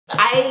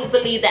I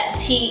believe that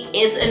tea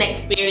is an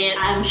experience.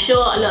 I'm sure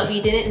a lot of you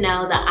didn't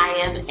know that I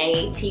am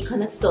a tea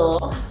connoisseur.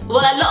 Well,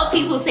 a lot of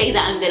people say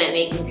that I'm good at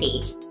making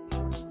tea.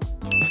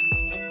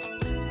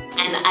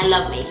 And I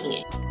love making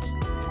it.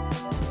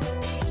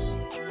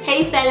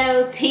 Hey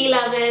fellow tea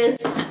lovers,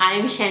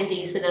 I'm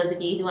Shandiz for those of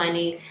you who are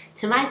new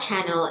to my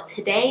channel.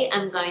 Today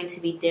I'm going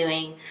to be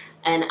doing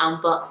an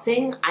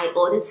unboxing. I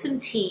ordered some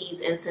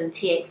teas and some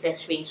tea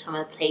accessories from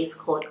a place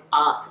called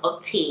Art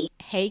of Tea.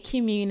 Hey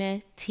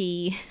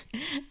community.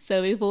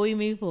 So before we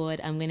move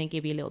forward, I'm going to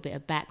give you a little bit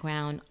of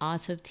background.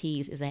 Art of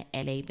Teas is a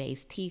LA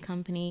based tea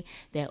company.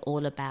 They're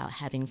all about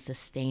having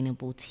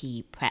sustainable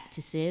tea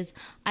practices.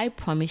 I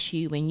promise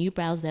you, when you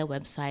browse their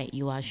website,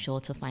 you are sure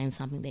to find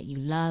something that you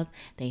love.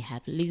 They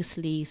have loose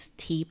leaves,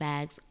 tea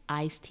bags,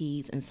 iced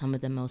teas, and some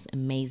of the most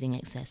amazing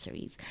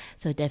accessories.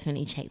 So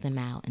definitely check them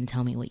out and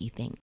tell me what you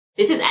think.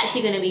 This is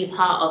actually going to be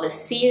part of a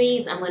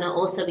series. I'm going to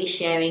also be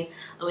sharing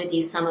with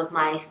you some of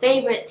my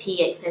favorite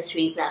tea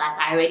accessories that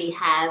I already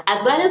have,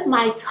 as well as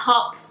my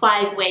top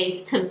 5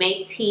 ways to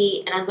make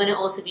tea. And I'm going to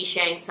also be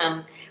sharing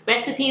some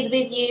recipes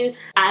with you.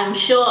 I'm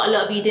sure a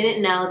lot of you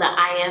didn't know that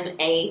I am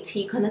a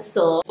tea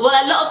connoisseur.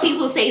 Well, a lot of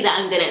people say that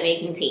I'm good at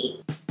making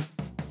tea.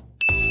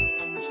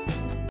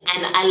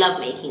 And I love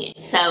making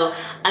it. So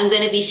I'm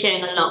going to be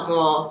sharing a lot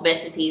more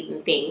recipes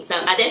and things. So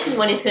I definitely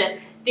wanted to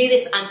do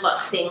this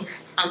unboxing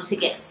to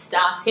get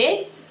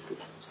started.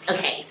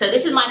 Okay, so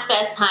this is my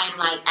first time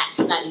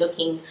actually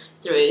looking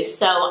through.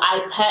 So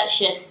I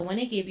want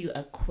to give you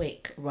a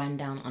quick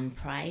rundown on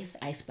price.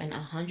 I spent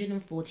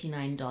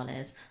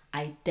 $149.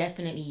 I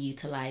definitely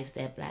utilized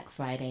their Black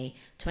Friday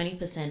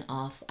 20%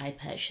 off. I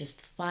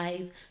purchased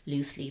 5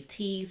 loose leaf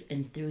teas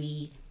and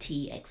 3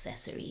 tea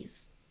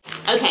accessories.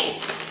 Okay,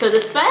 so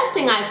the first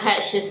thing I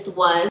purchased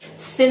was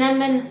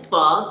cinnamon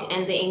fog,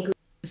 and the ingredients.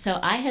 So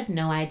I have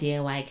no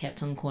idea why I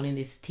kept on calling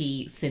this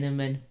tea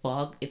cinnamon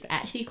fog. It's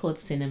actually called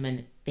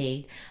cinnamon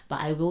fig,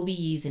 but I will be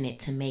using it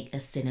to make a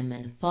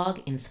cinnamon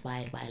fog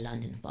inspired by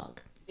London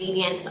fog.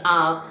 Ingredients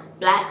are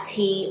black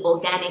tea,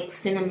 organic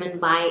cinnamon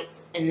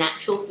bites, and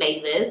natural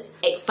flavors.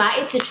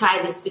 Excited to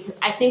try this because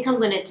I think I'm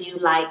gonna do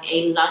like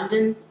a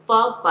London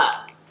fog,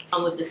 but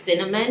with the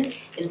cinnamon,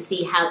 and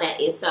see how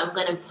that is. So I'm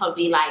gonna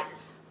probably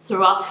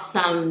throw off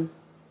some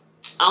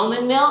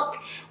almond milk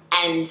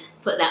and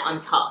put that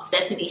on top.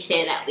 Definitely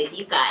share that with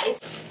you guys.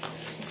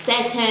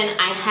 Second,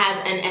 I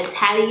have an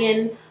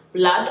Italian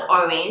blood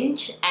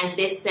orange, and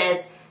this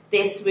says,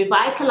 this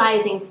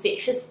revitalizing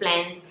citrus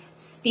blend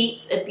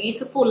steeps a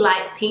beautiful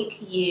light pink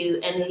hue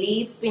and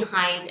leaves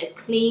behind a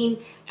clean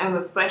and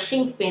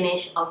refreshing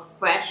finish of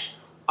fresh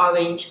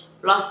orange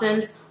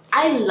blossoms.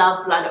 I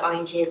love blood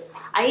oranges.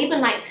 I even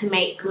like to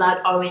make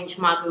blood orange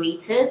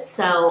margaritas,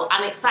 so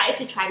I'm excited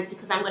to try this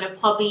because I'm gonna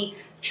probably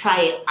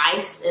try it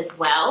iced as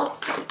well.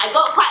 I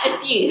got quite a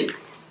few.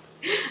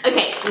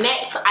 Okay,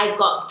 next I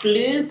got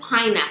blue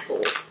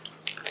pineapple,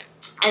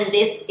 and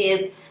this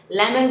is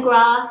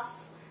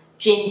lemongrass,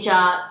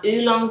 ginger,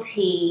 oolong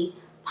tea,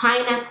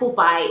 pineapple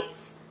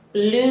bites,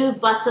 blue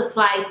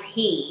butterfly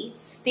pea,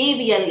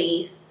 stevia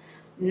leaf,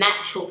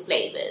 natural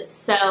flavors.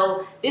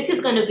 So this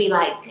is going to be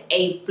like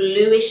a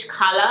bluish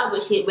color,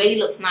 which it really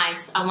looks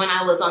nice. And when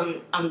I was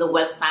on the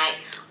website,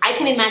 I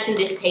can imagine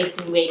this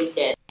tasting really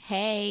good.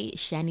 Hey,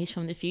 Shani's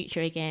from the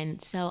future again.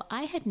 So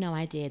I had no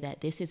idea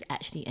that this is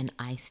actually an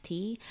iced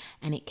tea,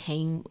 and it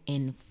came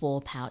in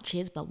 4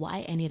 pouches. But what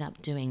I ended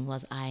up doing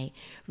was I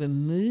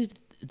removed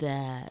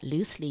the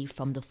loose leaf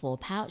from the 4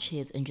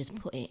 pouches and just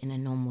put it in a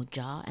normal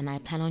jar, and I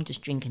plan on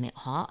just drinking it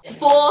hot.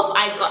 Fourth,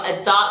 I got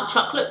a dark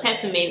chocolate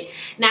peppermint.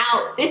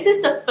 Now this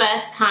is the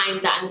first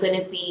time that I'm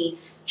going to be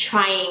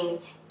trying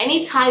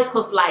any type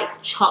of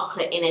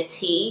chocolate in a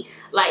tea.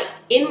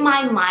 In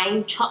my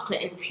mind,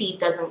 chocolate and tea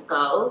doesn't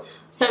go.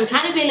 So I'm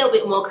trying to be a little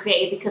bit more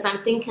creative because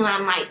I'm thinking I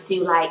might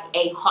do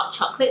a hot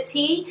chocolate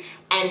tea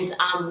and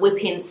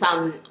whip in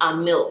some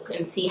milk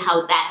and see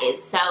how that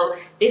is. So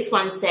this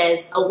one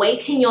says,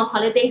 awaken your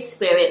holiday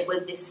spirit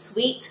with this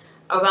sweet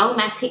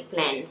aromatic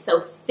blend.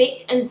 So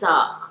thick and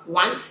dark,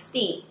 once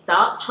steeped,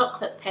 dark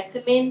chocolate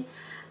peppermint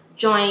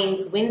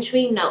joins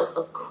wintry notes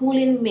of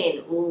cooling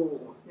mint.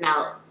 Ooh,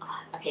 now,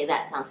 okay,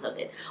 that sounds so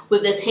good.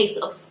 With the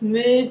taste of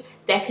smooth,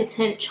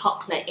 decadent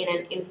chocolate in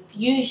an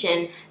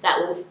infusion that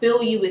will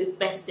fill you with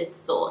festive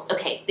thoughts.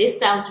 Okay, this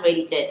sounds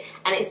really good.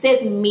 And it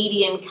says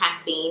medium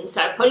caffeine,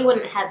 so I probably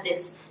wouldn't have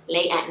this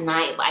late at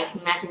night, but I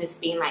can imagine this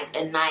being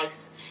a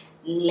nice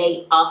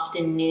late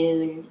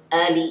afternoon,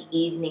 early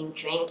evening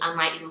drink. I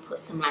might even put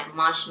some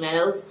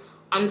marshmallows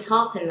on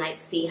top and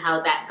see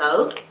how that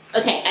goes.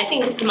 Okay, I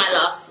think this is my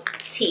last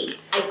tea.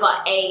 I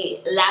got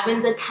a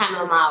lavender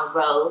chamomile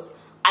rose.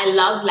 I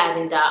love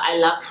lavender, I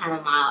love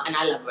chamomile, and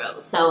I love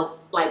rose. So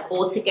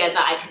all together,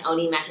 I can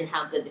only imagine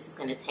how good this is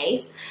gonna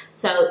taste.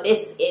 So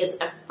this is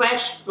a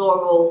fresh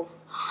floral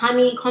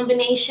honey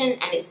combination,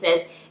 and it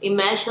says,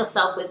 immerse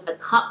yourself with a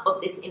cup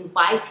of this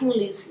inviting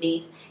loose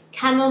leaf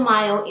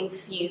chamomile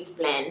infused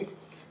blend.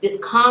 This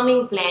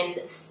calming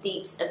blend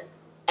steeps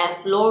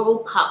a floral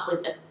cup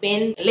with a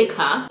thin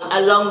liquor,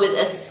 along with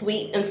a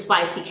sweet and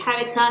spicy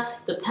character,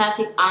 the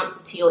perfect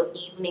answer to your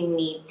evening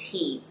need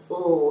teas.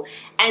 Ooh,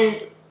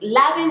 and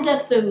lavender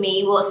for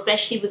me, well,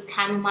 especially with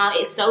chamomile,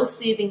 it's so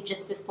soothing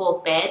just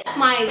before bed. That's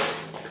my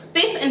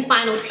fifth and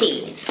final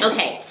tea.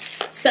 Okay,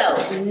 so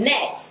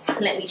next,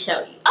 let me show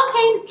you.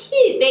 Okay,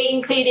 cute. They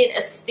included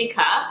a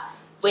sticker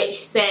which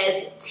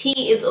says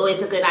tea is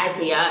always a good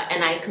idea,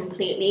 and I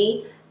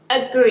completely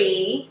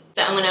agree.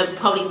 So I'm gonna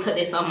probably put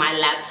this on my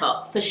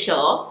laptop for sure.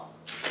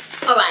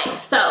 All right,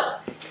 so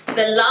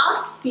the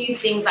last few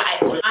things that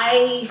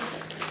I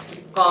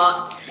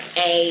got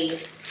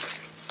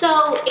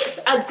so it's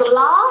a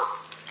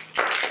glass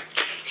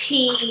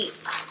tea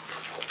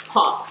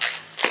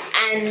pot,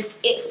 and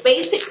it's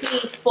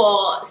basically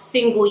for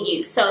single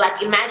use. So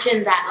like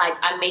imagine that like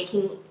I'm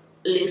making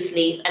loose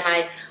leaf and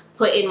I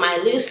put in my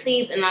loose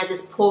leaves and I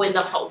just pour in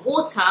the hot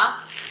water,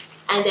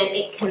 and then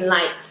it can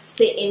like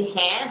sit in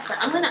here. So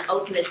I'm gonna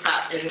open this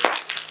up and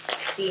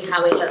see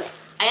how it looks.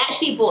 I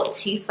actually bought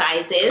 2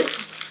 sizes.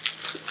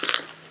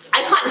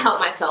 I can't help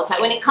myself.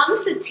 Like when it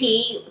comes to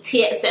tea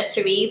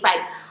accessories,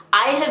 like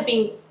I have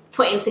been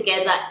putting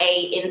together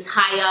a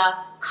entire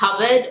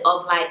cupboard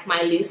of like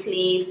my loose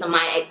leaves and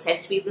my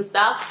accessories and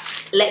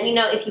stuff. Let me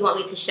know if you want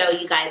me to show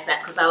you guys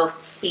that, because I'll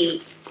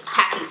be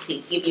happy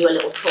to give you a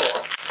little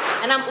tour.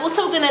 And I'm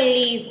also going to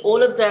leave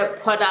all of the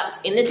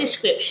products in the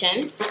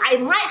description. I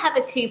might have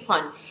a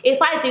coupon.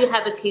 If I do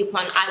have a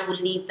coupon, I will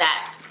leave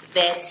that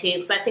there too,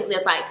 because I think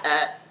there's like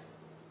a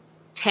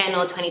 10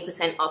 or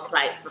 20% off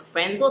like for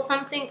friends or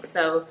something.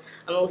 So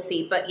we'll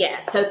see. But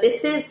yeah, so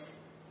this is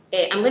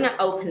it. I'm going to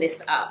open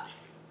this up.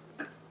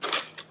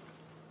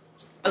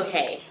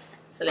 Okay,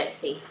 so let's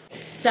see.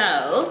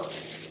 So,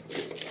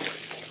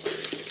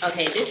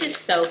 okay, this is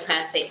so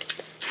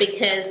perfect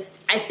because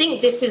I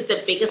think this is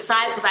the bigger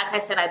size, because like I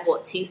said, I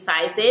bought 2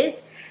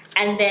 sizes.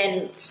 And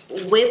then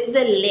with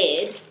the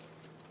lid,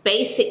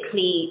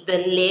 basically the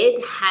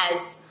lid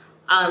has,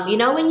 you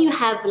know when you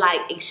have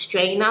like a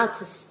strainer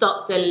to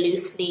stop the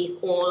loose leaf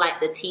or like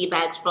the tea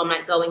bags from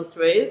like going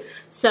through?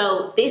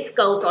 So this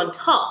goes on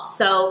top.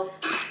 So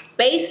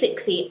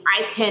basically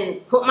I can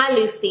put my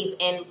loose leaf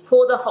in,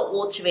 pour the hot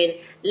water in,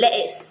 let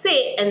it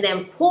sit, and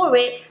then pour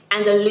it,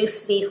 and the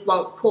loose leaf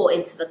won't pour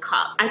into the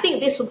cup. I think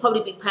this will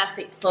probably be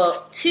perfect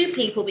for 2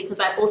 people,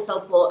 because I also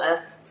bought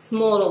a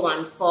smaller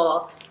one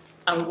for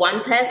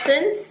 1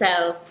 person.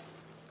 So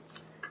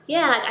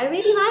yeah, like I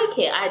really like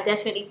it. I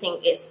definitely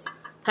think it's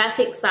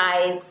perfect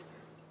size.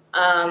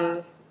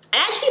 I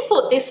actually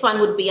thought this one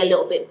would be a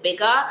little bit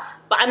bigger,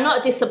 but I'm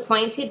not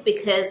disappointed,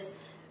 because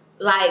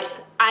like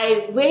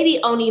I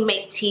really only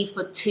make tea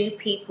for 2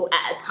 people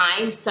at a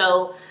time.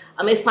 So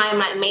if I'm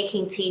like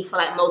making tea for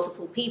like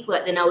multiple people,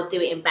 then I would do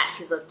it in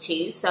batches of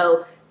 2.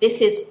 So this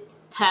is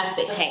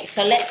perfect. Okay,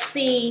 so let's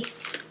see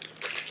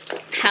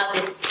how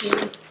this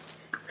tea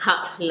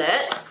cup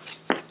looks.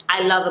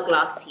 I love a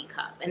glass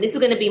teacup, and this is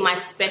going to be my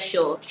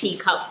special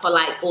teacup for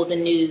like all the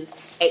new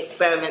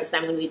experiments that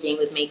I'm going to be doing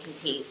with making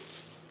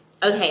teas.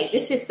 Okay,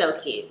 this is so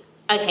cute.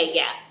 Okay,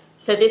 yeah,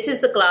 so this is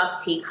the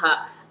glass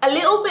teacup. A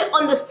little bit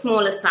on the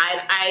smaller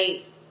side.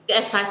 I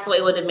guess I thought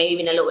it would have maybe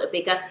been a little bit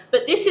bigger,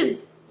 but this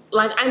is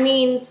like, I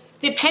mean,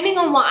 depending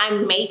on what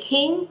I'm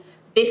making,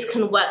 this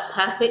can work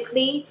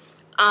perfectly.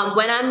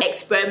 When I'm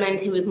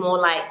experimenting with more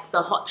like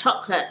the hot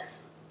chocolate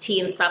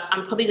tea and stuff,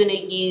 I'm probably going to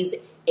use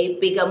a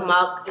bigger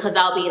mug, because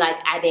I'll be like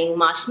adding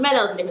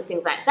marshmallows and different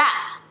things like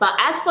that. But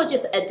as for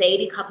just a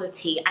daily cup of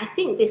tea, I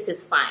think this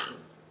is fine.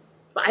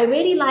 But I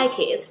really like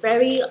it. It's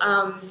very,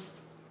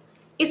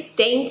 it's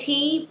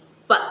dainty,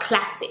 but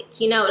classic,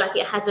 you know, like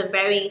it has a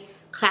very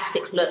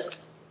classic look.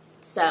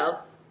 So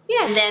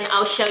yeah, and then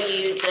I'll show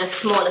you the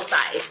smaller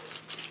size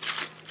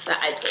that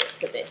I bought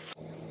for this.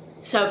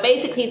 So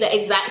basically the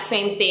exact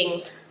same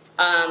thing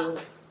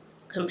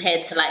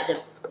compared to like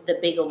the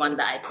bigger one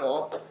that I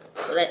bought.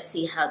 So let's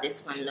see how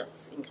this one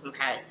looks in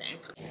comparison.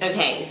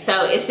 Okay,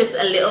 so it's just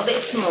a little bit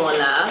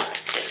smaller.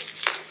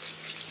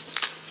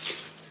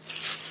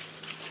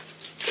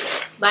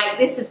 Like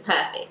this is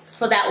perfect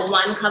for that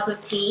 1 cup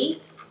of tea.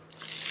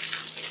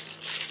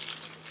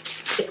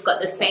 It's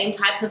got the same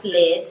type of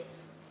lid.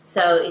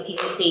 So if you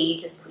can see,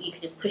 you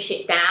can just push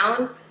it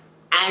down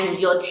and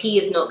your tea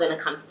is not going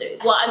to come through.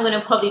 What I'm going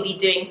to probably be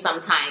doing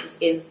sometimes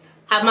is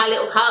have my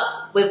little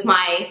cup with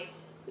my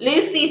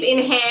loose leaf in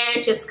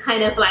here, just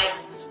kind of like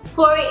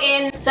pour it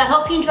in. So I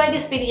hope you enjoyed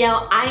this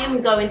video. I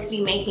am going to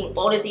be making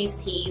all of these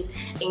teas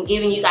and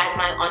giving you guys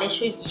my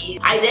honest review.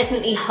 I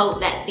definitely hope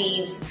that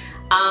these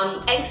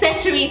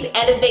accessories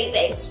elevate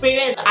the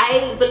experience.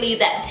 I believe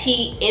that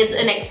tea is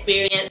an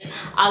experience.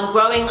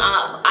 Growing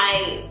up,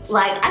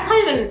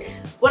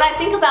 when I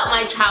think about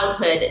my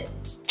childhood,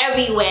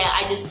 everywhere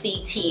I just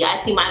see tea. I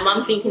see my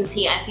mom drinking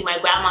tea, I see my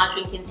grandma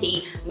drinking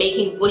tea,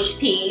 making bush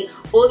tea,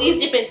 all these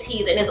different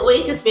teas, and it's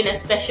always just been a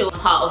special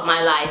part of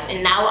my life.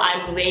 And now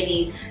I'm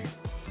really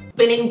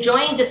been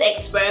enjoying just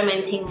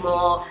experimenting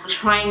more,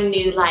 trying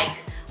new like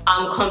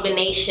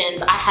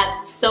combinations. I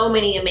have so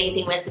many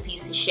amazing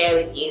recipes to share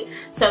with you.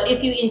 So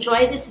if you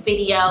enjoyed this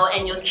video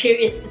and you're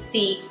curious to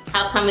see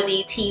how some of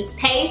these teas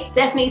taste,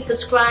 definitely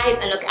subscribe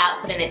and look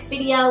out for the next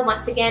video.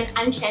 Once again,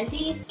 I'm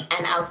Shantice,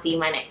 and I'll see you in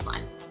my next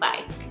one.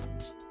 Bye.